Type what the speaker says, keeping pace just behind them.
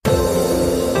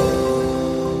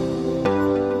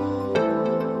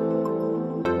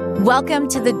Welcome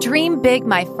to the Dream Big,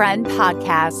 My Friend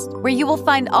podcast, where you will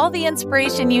find all the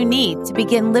inspiration you need to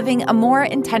begin living a more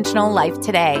intentional life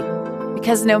today.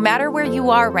 Because no matter where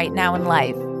you are right now in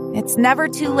life, it's never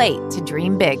too late to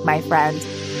dream big, my friend.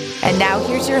 And now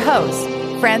here's your host,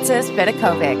 Frances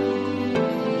Vidakovic.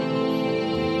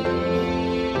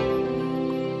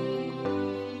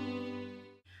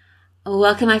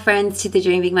 Welcome, my friends, to the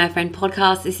Dream Big, My Friend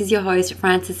podcast. This is your host,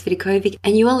 Frances Vidakovic,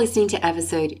 and you are listening to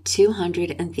episode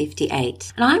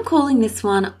 258. And I'm calling this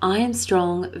one, I Am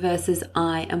Strong versus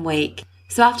I Am Weak.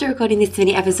 So after recording this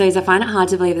many episodes, I find it hard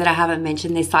to believe that I haven't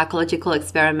mentioned this psychological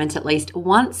experiment at least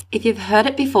once. If you've heard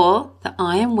it before, the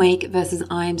I am weak versus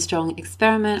I am strong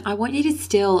experiment, I want you to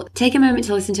still take a moment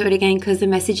to listen to it again because the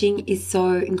messaging is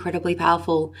so incredibly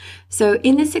powerful. So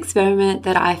in this experiment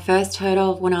that I first heard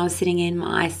of when I was sitting in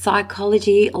my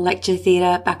psychology lecture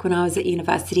theatre back when I was at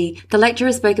university, the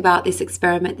lecturer spoke about this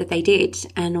experiment that they did.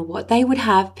 And what they would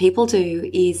have people do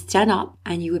is stand up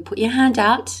and you would put your hand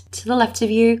out to the left of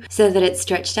you so that it's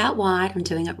stretched out wide. I'm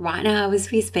doing it right now as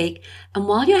we speak. And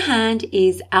while your hand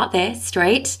is out there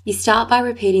straight, you start by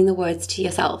repeating the words to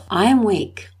yourself. I am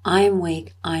weak. I am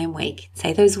weak. I am weak.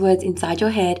 Say those words inside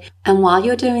your head. And while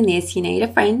you're doing this, you need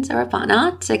a friend or a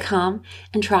partner to come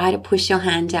and try to push your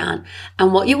hand down.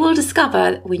 And what you will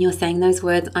discover when you're saying those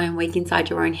words, I am weak, inside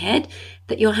your own head,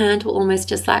 that your hand will almost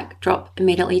just like drop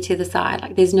immediately to the side.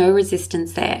 Like there's no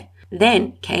resistance there.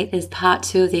 Then, okay, there's part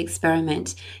 2 of the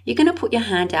experiment. You're going to put your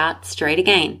hand out straight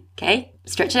again, okay?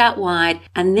 Stretch it out wide.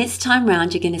 And this time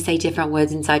round, you're going to say different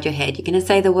words inside your head. You're going to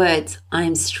say the words, I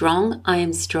am strong, I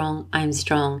am strong, I am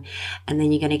strong. And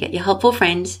then you're going to get your helpful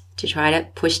friend to try to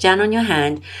push down on your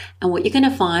hand. And what you're going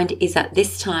to find is that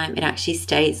this time it actually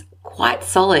stays quite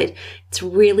solid. It's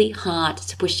really hard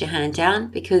to push your hand down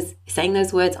because saying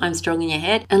those words, I'm strong, in your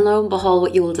head. And lo and behold,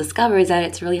 what you will discover is that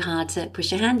it's really hard to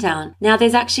push your hand down. Now,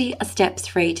 there's actually a step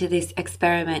 3 to this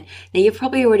experiment. Now, you've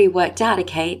probably already worked out,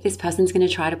 okay, this person's going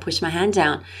to try to push my hand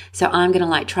down. So I'm going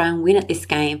to try and win at this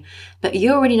game. But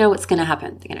you already know what's going to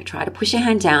happen. They're going to try to push your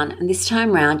hand down. And this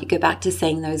time round, you go back to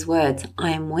saying those words,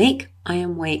 I am weak, I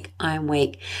am weak, I am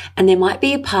weak. And there might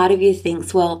be a part of you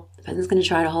thinks, well, the person's going to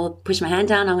try to push my hand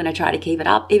down. I'm going to try to keep it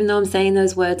up, even though I'm saying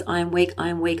those words, I am weak, I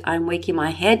am weak, I am weak in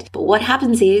my head. But what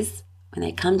happens is when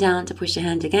they come down to push your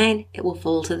hand again, it will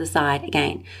fall to the side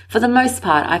again. For the most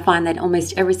part, I find that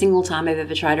almost every single time I've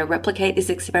ever tried to replicate this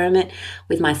experiment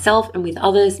with myself and with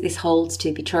others, this holds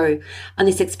to be true. And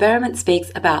this experiment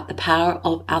speaks about the power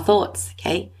of our thoughts,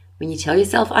 okay? When you tell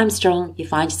yourself, I'm strong, you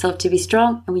find yourself to be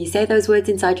strong. And when you say those words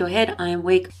inside your head, I am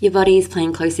weak, your body is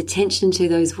paying close attention to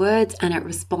those words and it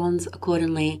responds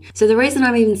accordingly. So the reason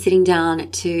I'm even sitting down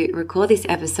to record this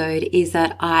episode is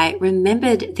that I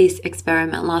remembered this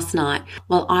experiment last night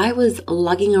while I was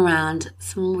lugging around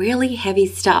some really heavy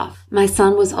stuff. My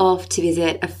son was off to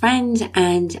visit a friend,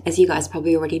 and as you guys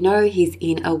probably already know, he's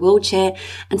in a wheelchair.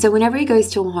 And so whenever he goes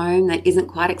to a home that isn't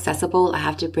quite accessible, I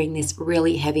have to bring this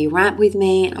really heavy ramp with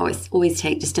me, and I always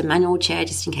take just a manual chair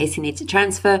just in case he needs to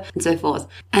transfer and so forth.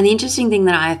 And the interesting thing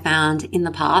that I have found in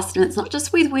the past, and it's not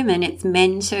just with women, it's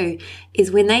men too,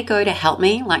 is when they go to help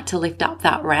me, to lift up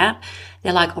that ramp,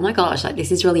 they're like, oh my gosh,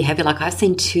 this is really heavy. I've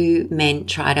seen 2 men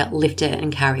try to lift it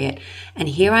and carry it. And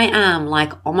here I am,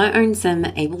 on my own sim,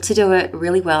 able to do it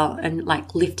really well and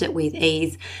lift it with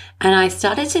ease. And I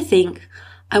started to think,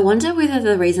 I wonder whether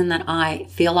the reason that I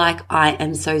feel like I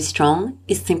am so strong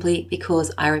is simply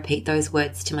because I repeat those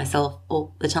words to myself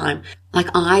all the time.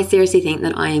 I seriously think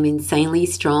that I am insanely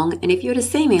strong. And if you were to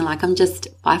see me, I'm just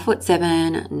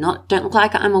 5'7", don't look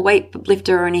like I'm a weight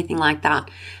lifter or anything like that.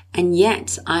 And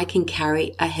yet I can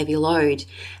carry a heavy load.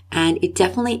 And it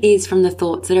definitely is from the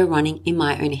thoughts that are running in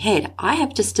my own head. I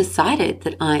have just decided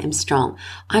that I am strong.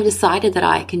 I've decided that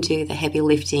I can do the heavy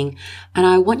lifting. And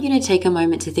I want you to take a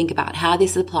moment to think about how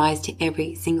this applies to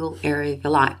every single area of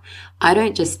your life. I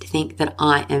don't just think that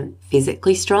I am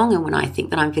physically strong. And when I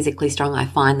think that I'm physically strong, I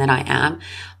find that I am.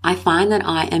 I find that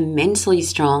I am mentally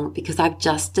strong because I've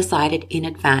just decided in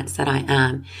advance that I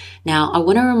am. Now, I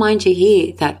want to remind you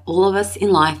here that all of us in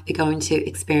life are going to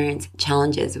experience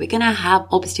challenges. We're going to have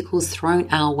obstacles thrown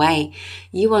our way.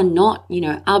 You are not,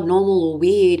 abnormal or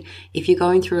weird if you're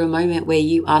going through a moment where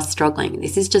you are struggling.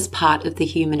 This is just part of the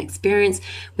human experience.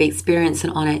 We experience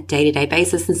it on a day-to-day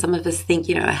basis. And some of us think,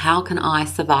 how can I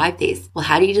survive this? Well,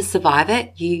 how do you just survive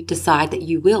it? You decide that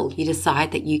you will. You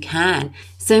decide that you can.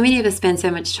 So many of us spend so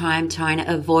much time trying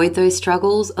to avoid those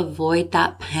struggles, avoid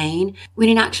that pain, when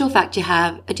in actual fact you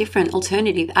have a different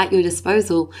alternative at your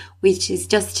disposal which is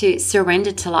just to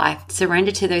surrender to life,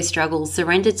 surrender to those struggles,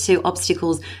 surrender to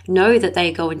obstacles, know that they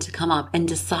are going to come up, and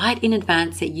decide in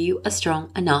advance that you are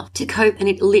strong enough to cope. And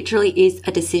it literally is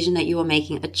a decision that you are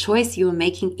making, a choice you are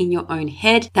making in your own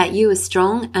head that you are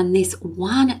strong. And this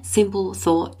one simple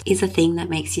thought is a thing that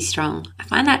makes you strong. I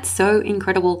find that so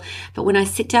incredible. But when I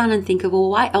sit down and think of, well,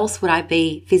 why else would I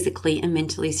be physically and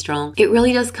mentally strong? It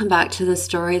really does come back to the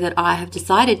story that I have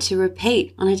decided to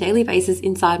repeat on a daily basis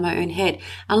inside my own head.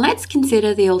 And let's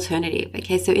consider the alternative.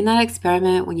 Okay, so in that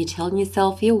experiment, when you're telling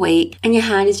yourself you're weak and your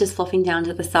hand is just flopping down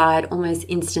to the side almost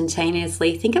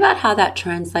instantaneously, think about how that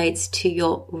translates to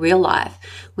your real life.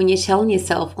 When you're telling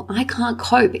yourself, well, I can't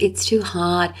cope, it's too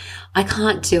hard, I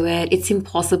can't do it, it's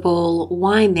impossible,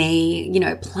 why me?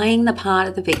 Playing the part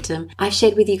of the victim. I've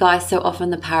shared with you guys so often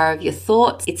the power of your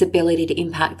thoughts, its ability to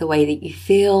impact the way that you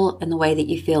feel, and the way that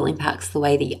you feel impacts the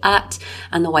way that you act,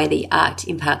 and the way that you act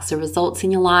impacts the results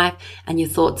in your life. And your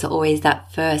thoughts are always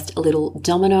that first little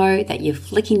domino that you're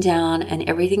flicking down, and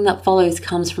everything that follows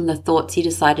comes from the thoughts you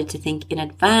decided to think in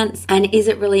advance. And is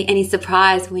it really any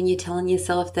surprise when you're telling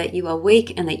yourself that you are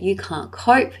weak and that you can't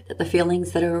cope, that the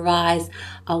feelings that arise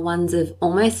are ones of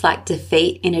almost like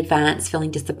defeat in advance,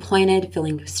 feeling disappointed,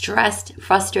 feeling stressed,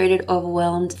 frustrated,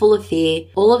 overwhelmed, full of fear?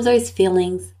 All of those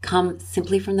feelings come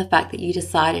simply from the fact that you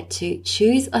decided to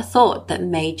choose a thought that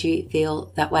made you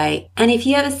feel that way. And if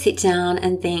you ever sit down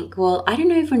and think, well, I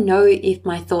don't even know if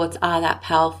my thoughts are that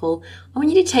powerful, I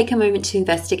want you to take a moment to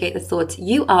investigate the thoughts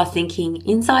you are thinking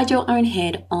inside your own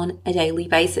head on a daily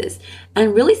basis,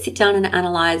 and really sit down and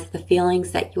analyze the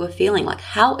feelings that you are feeling. Like,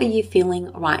 how are you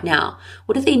feeling right now?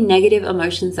 What are the negative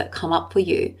emotions that come up for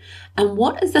you? And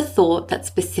what is the thought that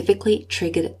specifically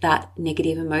triggered that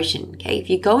negative emotion? Okay, if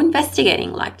you go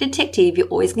investigating like detective, you're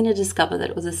always going to discover that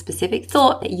it was a specific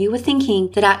thought that you were thinking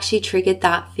that actually triggered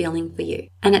that feeling for you.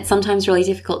 And it's sometimes really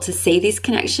difficult to see this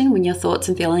connection when your thoughts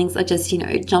and feelings are just,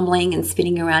 jumbling and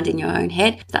spinning around in your own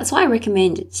head. That's why I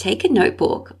recommend take a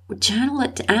notebook, journal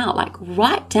it out, like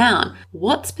write down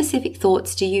what specific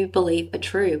thoughts do you believe are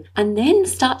true, and then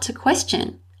start to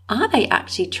question, are they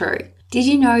actually true? Did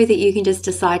you know that you can just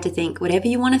decide to think whatever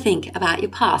you want to think about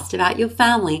your past, about your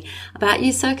family, about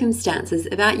your circumstances,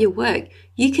 about your work?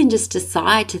 You can just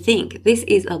decide to think, this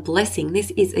is a blessing,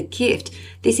 this is a gift,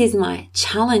 this is my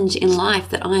challenge in life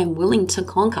that I am willing to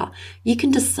conquer. You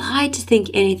can decide to think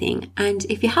anything. And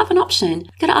if you have an option,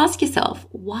 you've got to ask yourself,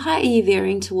 why are you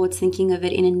veering towards thinking of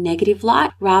it in a negative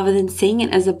light rather than seeing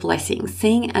it as a blessing,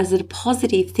 seeing it as a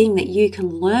positive thing that you can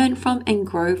learn from and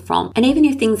grow from? And even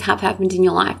if things have happened in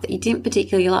your life that you didn't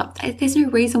particularly love, there's no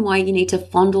reason why you need to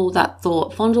fondle that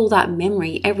thought, fondle that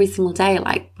memory every single day,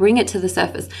 like bring it to the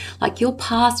surface. Like, your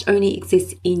past only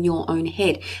exists in your own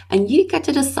head, and you get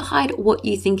to decide what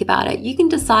you think about it. You can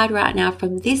decide right now,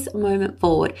 from this moment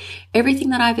forward, everything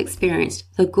that I've experienced,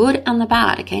 the good and the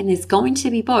bad, okay, and there's going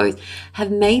to be both, have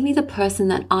made me the person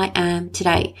that I am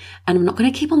today. And I'm not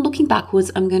going to keep on looking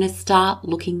backwards, I'm going to start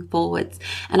looking forwards.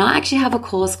 And I actually have a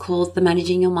course called the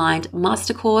Managing Your Mind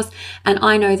Master Course, and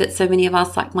I know that so many of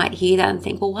us might hear that and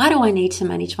think, well, why do I need to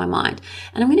manage my mind?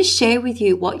 And I'm going to share with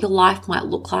you what your life might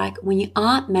look like when you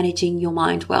aren't managing your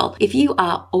mind well. If you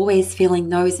are always feeling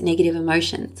those negative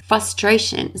emotions,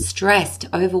 frustration, stressed,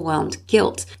 overwhelmed,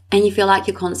 guilt, and you feel like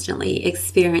you're constantly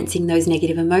experiencing those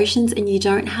negative emotions and you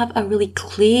don't have a really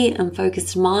clear and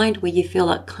focused mind where you feel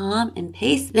like calm and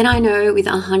peace, then I know with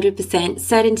 100%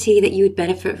 certainty that you would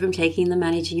benefit from taking the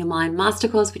Managing Your Mind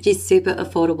Mastercourse, which is super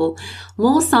affordable.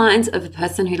 More signs of a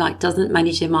person who doesn't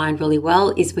manage their mind really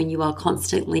well is when you are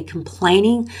constantly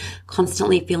complaining,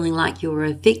 constantly feeling like you're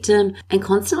a victim, and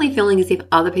constantly feeling as if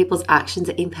other people's actions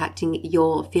are impacting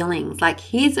your feelings.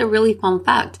 Here's a really fun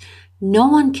fact. No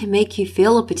one can make you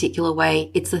feel a particular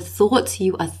way. It's the thoughts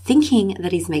you are thinking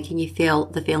that is making you feel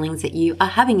the feelings that you are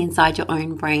having inside your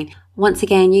own brain. Once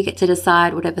again, you get to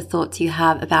decide whatever thoughts you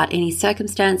have about any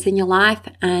circumstance in your life,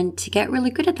 and to get really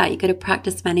good at that, you got to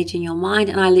practice managing your mind.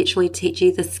 And I literally teach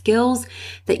you the skills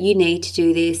that you need to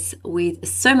do this with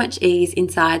so much ease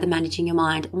inside the Managing Your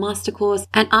Mind Master Course.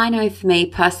 And I know for me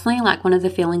personally, one of the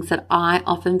feelings that I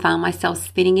often found myself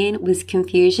spinning in was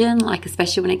confusion,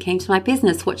 especially when it came to my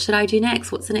business. What should I do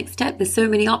next? What's the next step? There's so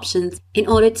many options. In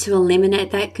order to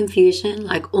eliminate that confusion,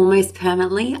 almost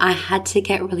permanently, I had to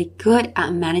get really good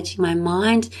at managing my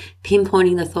mind,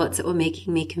 pinpointing the thoughts that were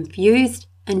making me confused,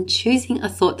 and choosing a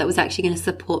thought that was actually going to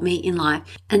support me in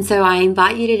life. And so I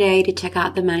invite you today to check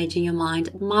out the Managing Your Mind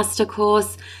Master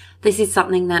Course. This is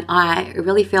something that I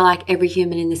really feel like every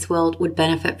human in this world would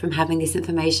benefit from having this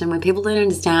information. When people don't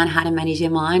understand how to manage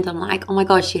their mind, I'm like, oh my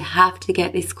gosh, you have to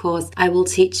get this course. I will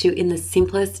teach you in the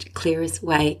simplest, clearest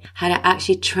way how to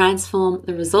actually transform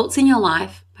the results in your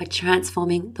life by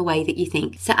transforming the way that you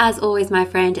think. So as always, my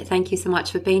friend, thank you so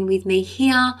much for being with me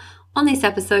here on this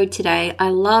episode today. I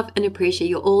love and appreciate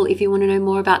you all. If you want to know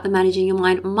more about the Managing Your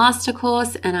Mind Master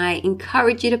Course, and I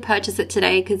encourage you to purchase it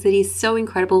today because it is so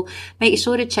incredible, make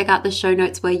sure to check out the show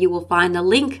notes where you will find the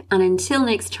link. And until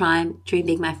next time, dream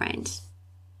big, my friend.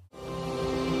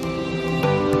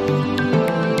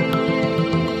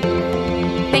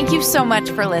 Thank you so much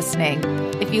for listening.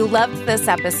 If you loved this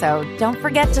episode, don't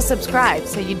forget to subscribe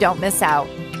so you don't miss out.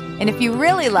 And if you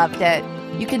really loved it,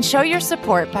 you can show your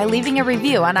support by leaving a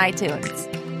review on iTunes.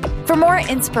 For more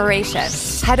inspiration,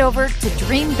 head over to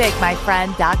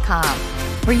dreambigmyfriend.com,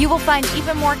 where you will find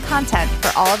even more content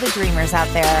for all the dreamers out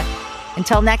there.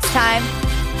 Until next time,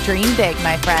 dream big,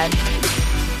 my friend.